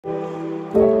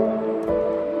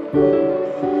Yo,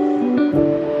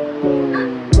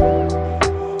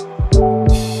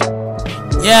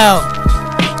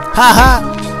 haha,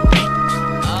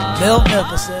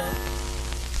 Doernbecher said.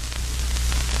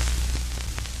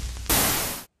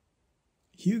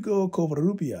 Hugo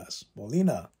Covarrubias,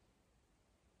 Molina.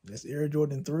 That's Air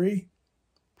Jordan 3.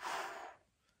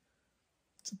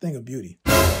 It's a thing of beauty.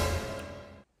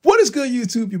 What is good,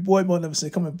 YouTube? Your boy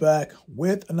Doernbecher coming back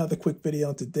with another quick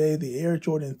video. Today, the Air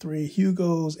Jordan 3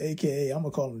 Hugos, aka I'm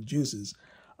gonna call them Juices,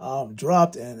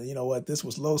 dropped, and you know what? This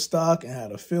was low stock and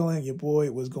had a feeling your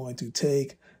boy was going to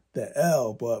take the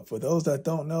L. But for those that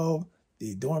don't know,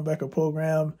 the Doernbecher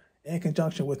program, in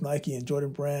conjunction with Nike and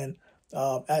Jordan Brand,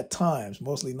 at times,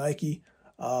 mostly Nike,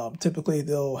 typically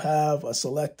they'll have a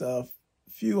select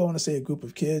few, I want to say a group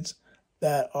of kids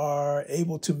that are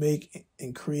able to make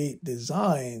and create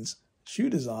designs, shoe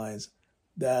designs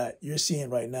that you're seeing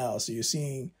right now. So you're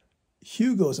seeing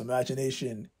Hugo's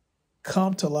imagination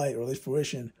come to light, or at least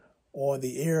fruition, on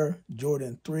the Air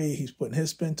Jordan 3. He's putting his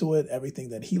spin to it, everything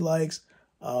that he likes.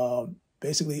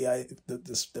 Basically, at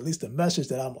least the message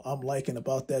that I'm liking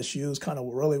about that shoe is kind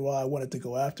of really why I wanted to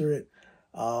go after it.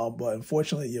 But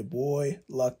unfortunately, your boy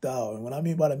lucked out. And what I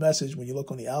mean by the message, when you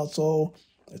look on the outsole,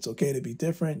 it's okay to be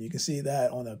different. You can see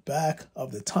that on the back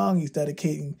of the tongue, he's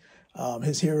dedicating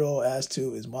his hero as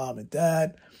to his mom and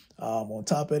dad. On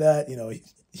top of that, you know,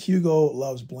 Hugo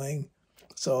loves bling.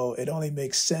 So it only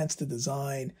makes sense to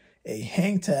design a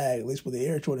hang tag, at least with the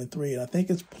Air Jordan 3. And I think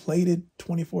it's plated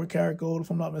 24 karat gold, if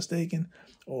I'm not mistaken,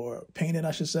 or painted,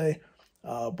 I should say.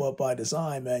 But by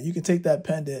design, man, you can take that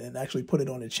pendant and actually put it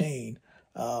on a chain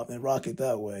and rock it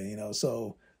that way, you know.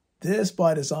 So this,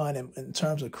 by design, in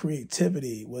terms of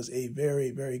creativity, was a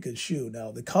very, very good shoe.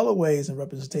 Now, the colorways and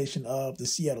representation of the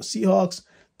Seattle Seahawks,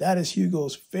 that is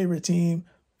Hugo's favorite team.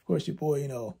 Of course, your boy, you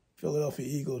know, Philadelphia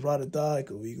Eagles, ride or die,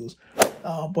 go Eagles.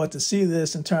 But to see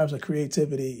this in terms of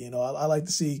creativity, you know, I like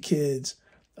to see kids'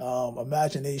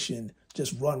 imagination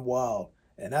just run wild.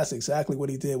 And that's exactly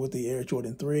what he did with the Air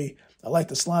Jordan 3. I like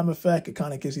the slime effect. It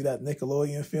kind of gives you that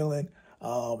Nickelodeon feeling.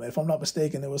 If I'm not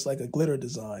mistaken, there was like a glitter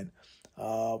design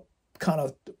kind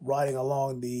of riding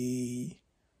along the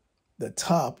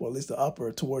top, or at least the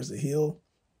upper towards the heel,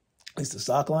 at least the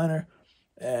sock liner.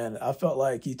 And I felt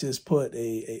like he just put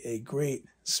a great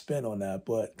spin on that.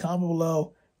 But comment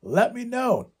below, let me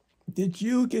know. Did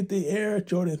you get the Air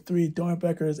Jordan 3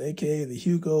 Doernbechers, a.k.a. the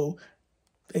Hugo,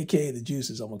 a.k.a. the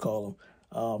Juices, I'm going to call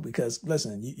them? Because,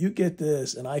 listen, you get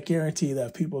this, and I guarantee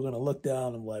that people are going to look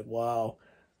down and be like, wow,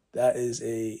 that is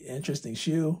a interesting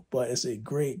shoe, but it's a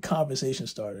great conversation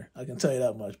starter. I can tell you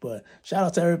that much. But shout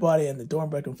out to everybody in the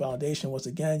Doernbecher Foundation. Once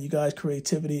again, you guys'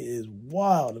 creativity is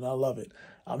wild, and I love it.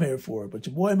 I'm here for it. But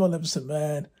your boy Doernbecher,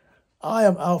 man, I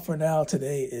am out for now.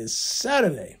 Today is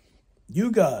Saturday.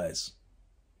 You guys,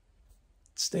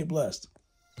 stay blessed.